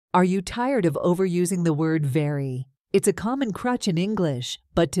Are you tired of overusing the word very? It's a common crutch in English,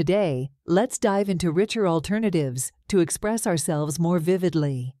 but today, let's dive into richer alternatives to express ourselves more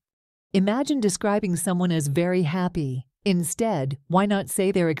vividly. Imagine describing someone as very happy. Instead, why not say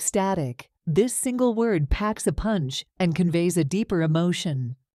they're ecstatic? This single word packs a punch and conveys a deeper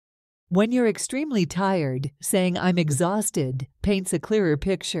emotion. When you're extremely tired, saying "I'm exhausted" paints a clearer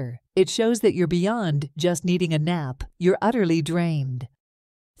picture. It shows that you're beyond just needing a nap. You're utterly drained.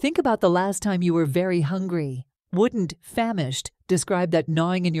 Think about the last time you were very hungry. Wouldn't "famished" describe that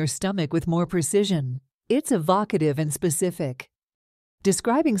gnawing in your stomach with more precision? It's evocative and specific.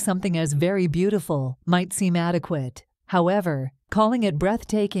 Describing something as very beautiful might seem adequate. However, calling it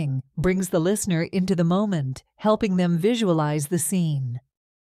breathtaking brings the listener into the moment, helping them visualize the scene.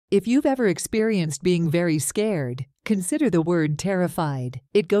 If you've ever experienced being very scared, consider the word terrified.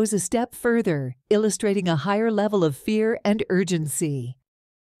 It goes a step further, illustrating a higher level of fear and urgency.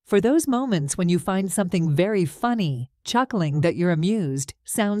 For those moments when you find something very funny, chuckling that you're amused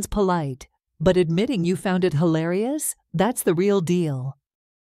sounds polite, but admitting you found it hilarious, that's the real deal.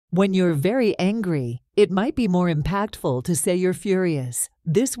 When you're very angry, it might be more impactful to say you're furious.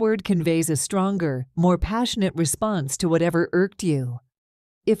 This word conveys a stronger, more passionate response to whatever irked you.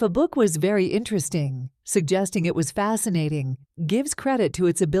 If a book was very interesting, suggesting it was fascinating gives credit to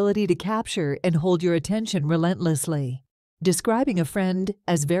its ability to capture and hold your attention relentlessly. Describing a friend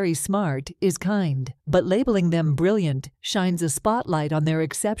as very smart is kind, but labeling them brilliant shines a spotlight on their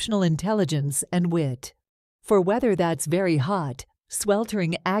exceptional intelligence and wit. For weather that's very hot,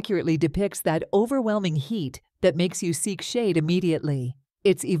 sweltering accurately depicts that overwhelming heat that makes you seek shade immediately.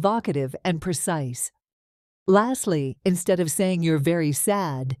 It's evocative and precise. Lastly, instead of saying you're very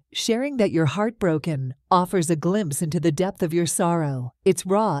sad, sharing that you're heartbroken offers a glimpse into the depth of your sorrow. It's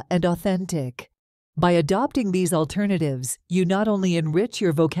raw and authentic. By adopting these alternatives, you not only enrich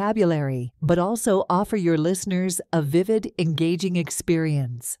your vocabulary, but also offer your listeners a vivid, engaging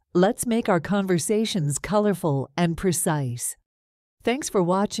experience. Let's make our conversations colorful and precise. Thanks for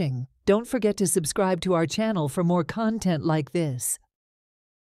watching. Don't forget to subscribe to our channel for more content like this.